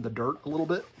dropped in the dirt a little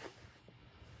bit.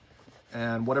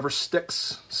 And whatever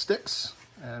sticks, sticks.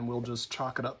 And we'll just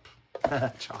chalk it up.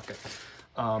 Chalk it.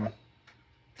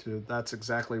 That's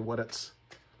exactly what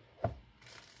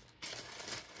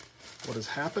has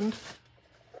happened.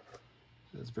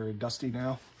 It's very dusty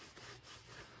now.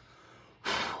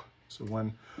 So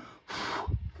when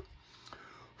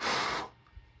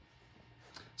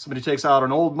somebody takes out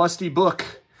an old musty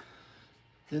book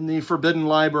in the forbidden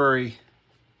library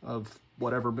of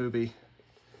whatever movie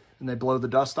and they blow the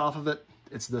dust off of it,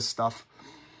 it's this stuff.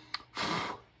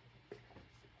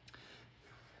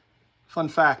 Fun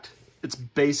fact, it's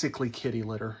basically kitty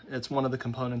litter. It's one of the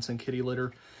components in kitty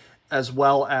litter, as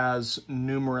well as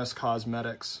numerous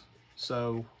cosmetics.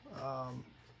 So,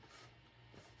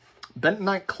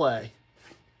 bentonite clay,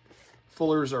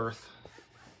 Fuller's Earth.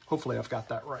 Hopefully I've got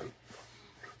that right.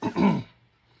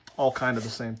 All kind of the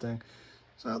same thing.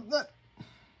 So that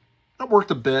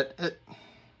worked a bit.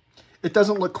 It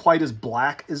doesn't look quite as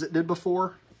black as it did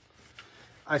before.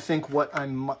 I think what I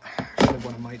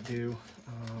might do,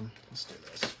 let's do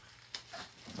this.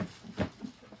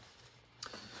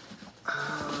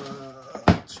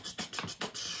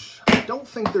 I don't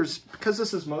think there's, because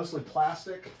this is mostly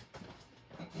plastic.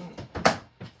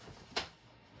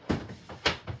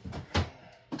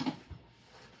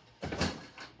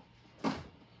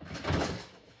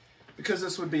 Because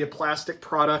this would be a plastic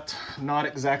product, not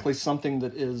exactly something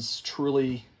that is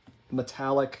truly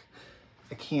metallic,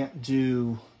 I can't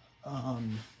do, I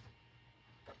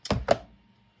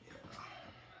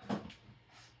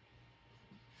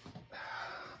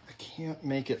can't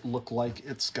make it look like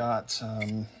it's got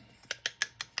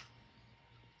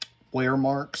wear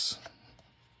marks.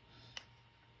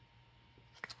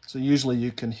 So usually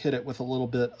you can hit it with a little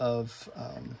bit of,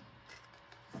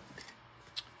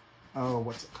 oh,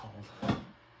 what's it called?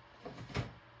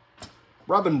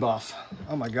 Rub and Buff.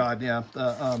 Oh my God, yeah.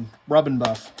 The Rub and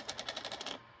Buff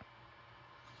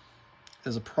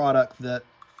is a product that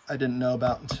I didn't know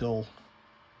about until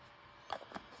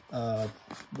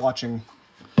watching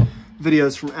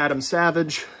videos from Adam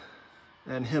Savage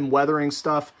and him weathering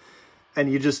stuff. And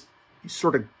you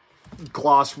sort of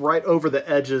gloss right over the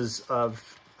edges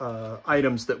of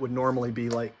items that would normally be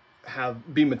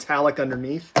be metallic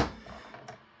underneath.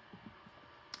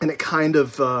 And it kind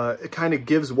of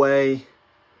gives way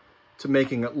to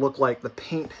making it look like the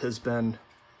paint has been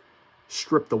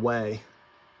stripped away,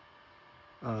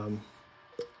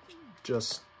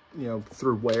 just, you know,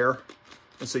 through wear.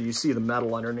 And so you see the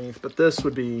metal underneath, but this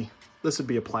would be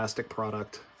a plastic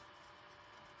product.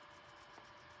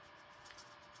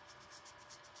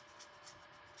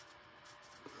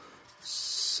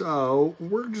 So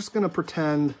we're just going to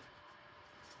pretend,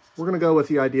 we're going to go with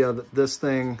the idea that this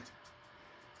thing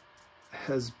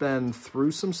has been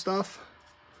through some stuff.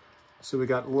 So we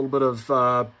got a little bit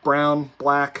of brown,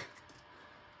 black.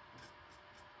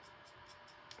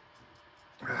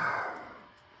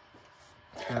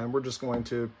 And we're just going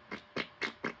to,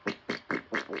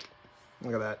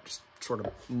 look at that, just sort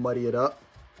of muddy it up.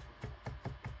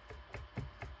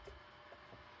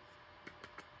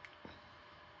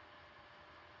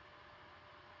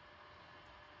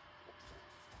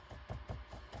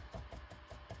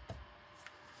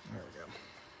 There we go.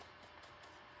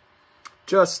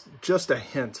 Just a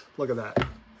hint. Look at that.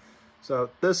 So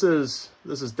this is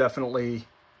definitely,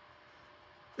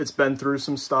 it's been through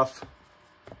some stuff.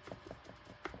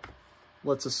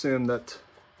 Let's assume that,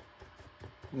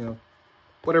 you know,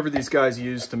 whatever these guys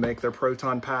use to make their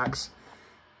proton packs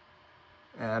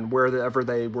and wherever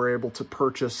they were able to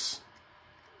purchase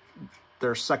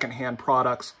their secondhand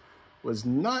products, was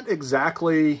not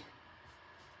exactly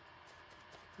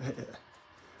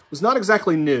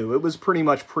new. It was pretty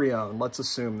much pre-owned. Let's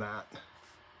assume that.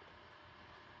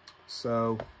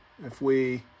 So if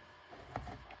we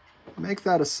make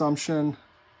that assumption,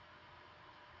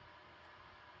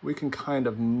 we can kind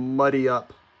of muddy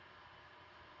up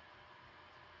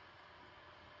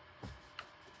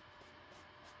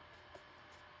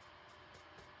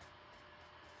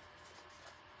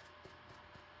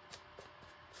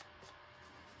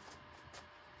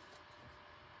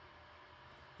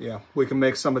we can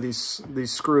make some of these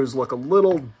screws look a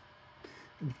little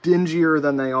dingier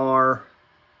than they are.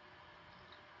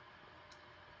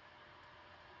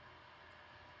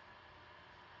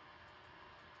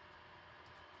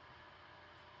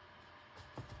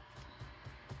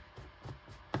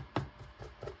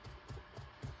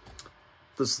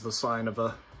 This is the sign of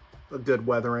a good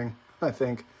weathering, I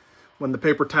think, when the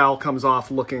paper towel comes off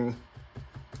looking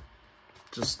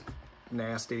just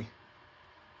nasty.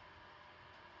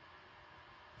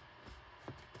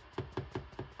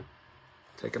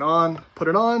 Take it on, put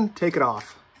it on, take it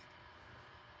off.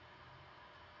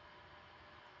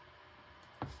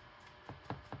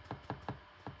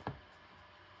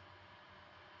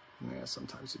 Yeah,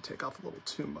 sometimes you take off a little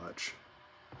too much.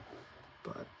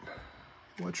 But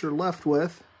what you're left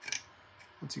with,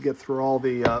 once you get through all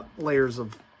the layers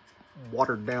of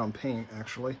watered down paint,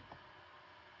 actually,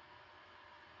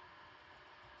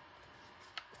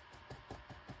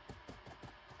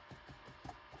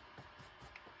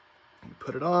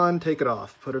 put it on, take it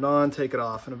off, put it on, take it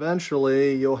off, and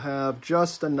eventually you'll have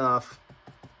just enough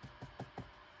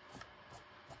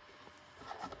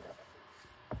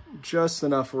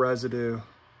residue.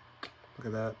 Look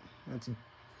at that.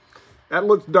 That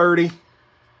looks dirty.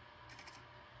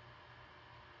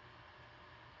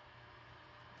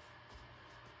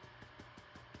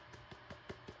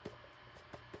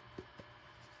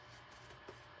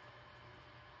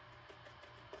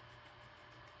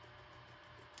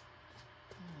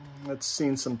 It's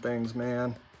seen some things,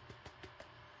 man.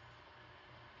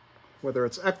 Whether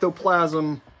it's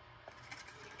ectoplasm,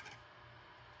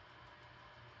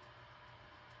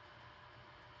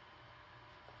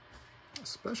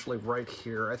 especially right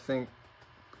here, I think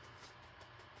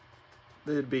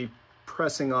they'd be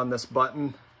pressing on this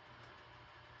button.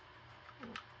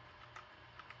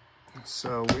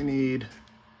 So we need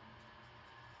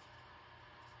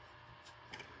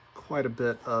quite a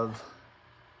bit of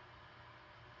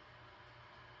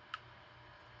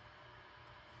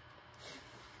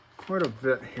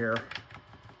here,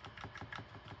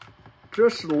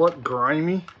 just to look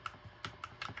grimy.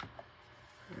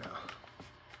 Yeah.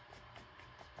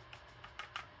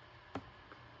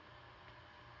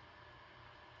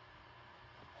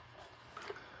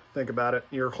 Think about it.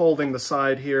 You're holding the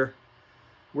side here.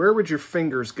 Where would your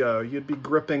fingers go? You'd be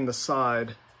gripping the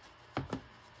side.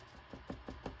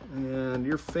 And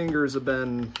your fingers have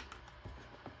been,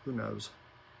 who knows?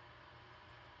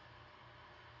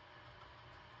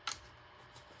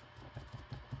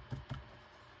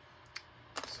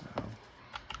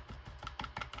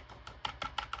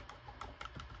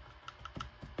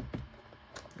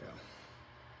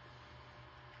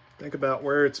 Think about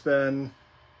where it's been,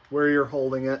 where you're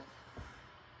holding it.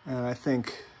 And I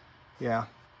think, yeah,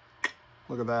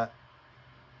 look at that.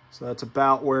 So that's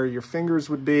about where your fingers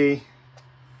would be.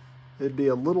 It'd be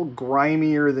a little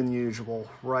grimier than usual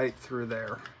right through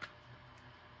there.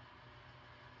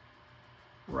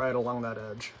 Right along that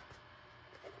edge.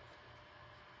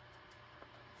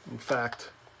 In fact,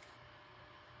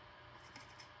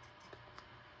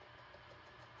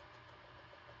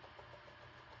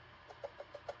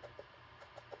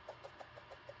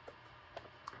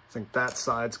 I think that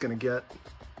side's going to get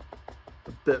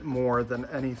a bit more than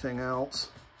anything else.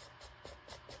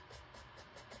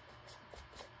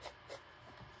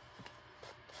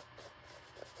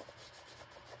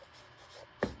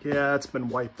 Yeah, it's been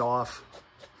wiped off.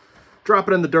 Drop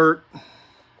it in the dirt.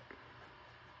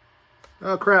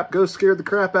 Oh crap, ghost scared the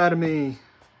crap out of me.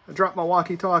 I dropped my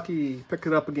walkie-talkie, picked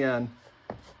it up again.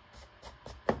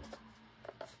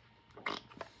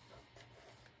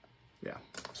 Yeah,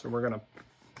 so we're gonna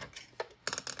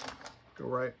go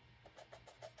right.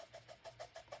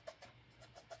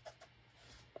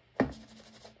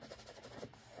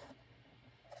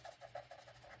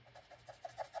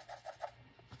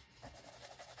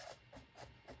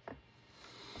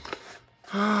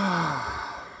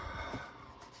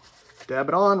 Dab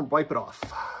it on, wipe it off.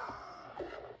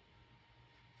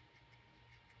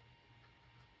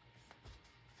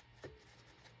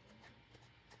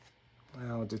 I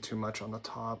don't do too much on the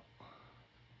top.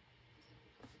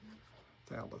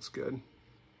 That looks good.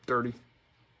 dirty.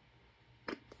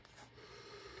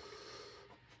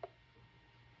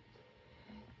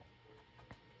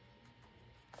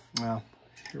 Now,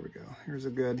 here we go. Here's a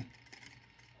good.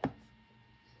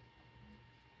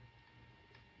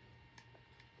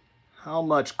 How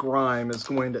much grime is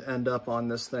going to end up on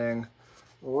this thing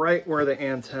right where the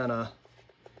antenna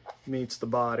meets the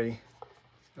body,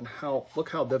 and look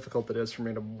how difficult it is for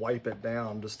me to wipe it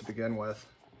down just to begin with.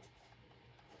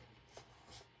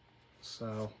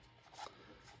 So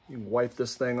you can wipe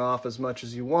this thing off as much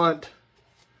as you want.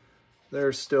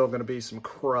 There's still going to be some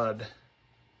crud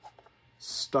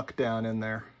stuck down in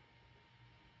there.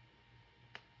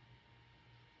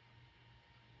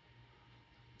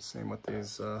 Same with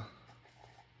these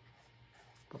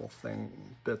little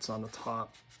bits on the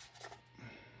top.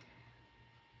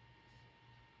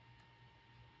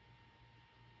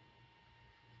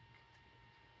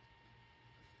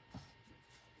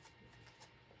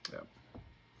 Yep.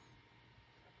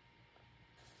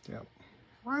 Yep.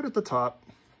 Right at the top,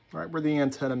 right where the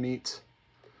antenna meets.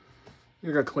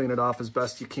 You're gonna clean it off as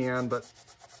best you can, but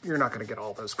you're not gonna get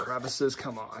all those crevices.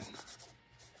 Come on.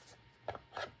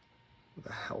 Who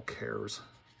the hell cares?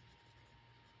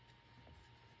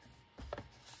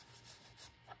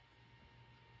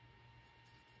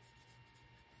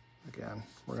 Again,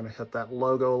 we're gonna hit that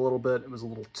logo a little bit. It was a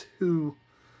little too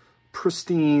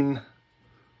pristine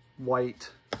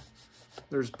white.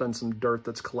 There's been some dirt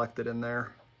that's collected in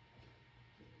there.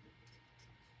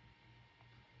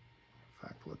 In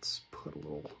fact, let's put a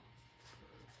little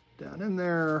down in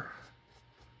there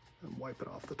and wipe it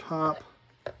off the top.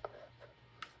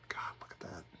 God, look at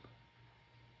that.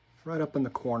 Right up in the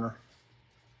corner.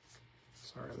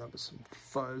 Sorry, that was some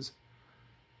fuzz.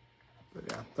 But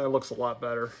yeah, that looks a lot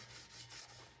better.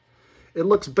 It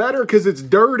looks better because it's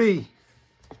dirty.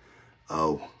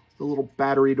 Oh, the little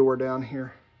battery door down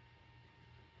here.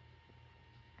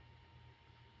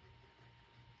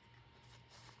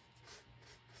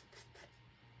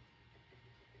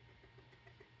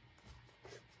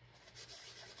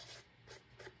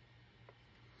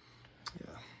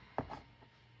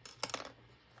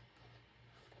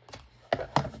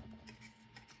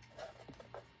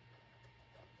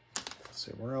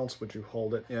 See, where else would you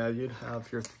hold it? Yeah, you'd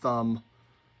have your thumb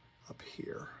up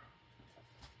here.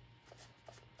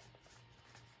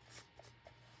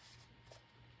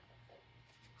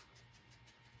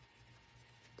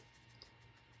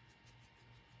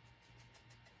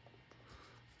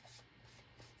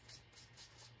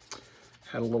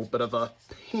 Had a little bit of a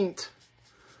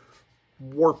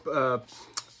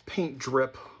paint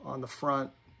drip on the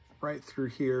front right through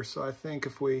here. So I think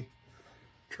if we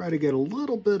try to get a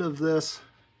little bit of this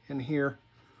in here,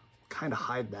 kind of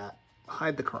hide that,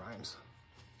 hide the crimes.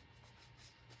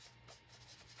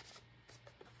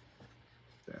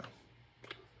 Yeah,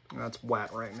 that's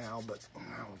wet right now, but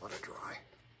I'll let it dry.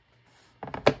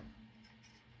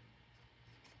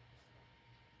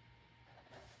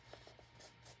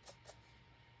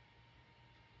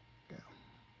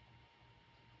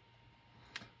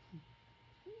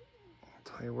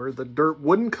 Where the dirt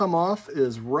wouldn't come off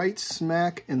is right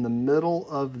smack in the middle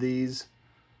of these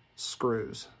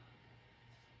screws.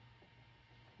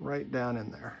 Right down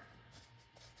in there.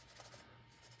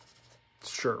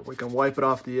 Sure, we can wipe it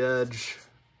off the edge.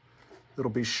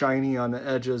 It'll be shiny on the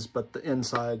edges, but the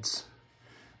insides,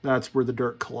 that's where the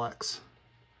dirt collects.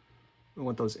 We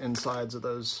want those insides of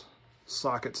those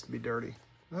sockets to be dirty.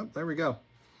 Oh, there we go.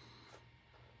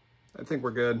 I think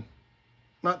we're good.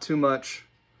 Not too much.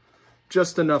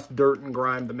 Just enough dirt and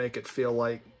grime to make it feel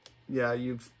like, yeah,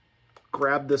 you've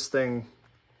grabbed this thing,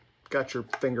 got your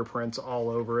fingerprints all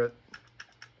over it.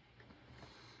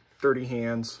 Dirty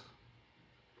hands.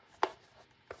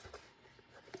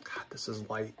 God, this is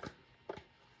light.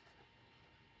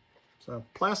 So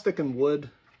plastic and wood,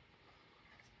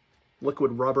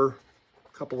 liquid rubber,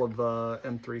 a couple of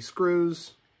M3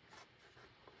 screws,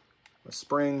 a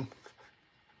spring.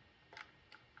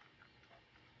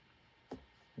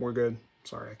 We're good.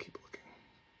 Sorry, I keep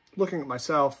looking at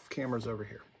myself. Camera's over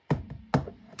here.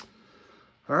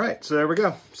 All right, so there we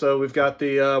go. So we've got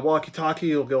the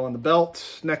walkie-talkie. It'll go on the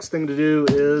belt. Next thing to do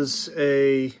is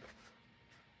a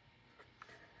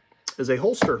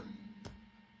holster.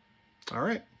 All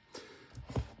right,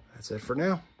 that's it for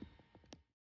now.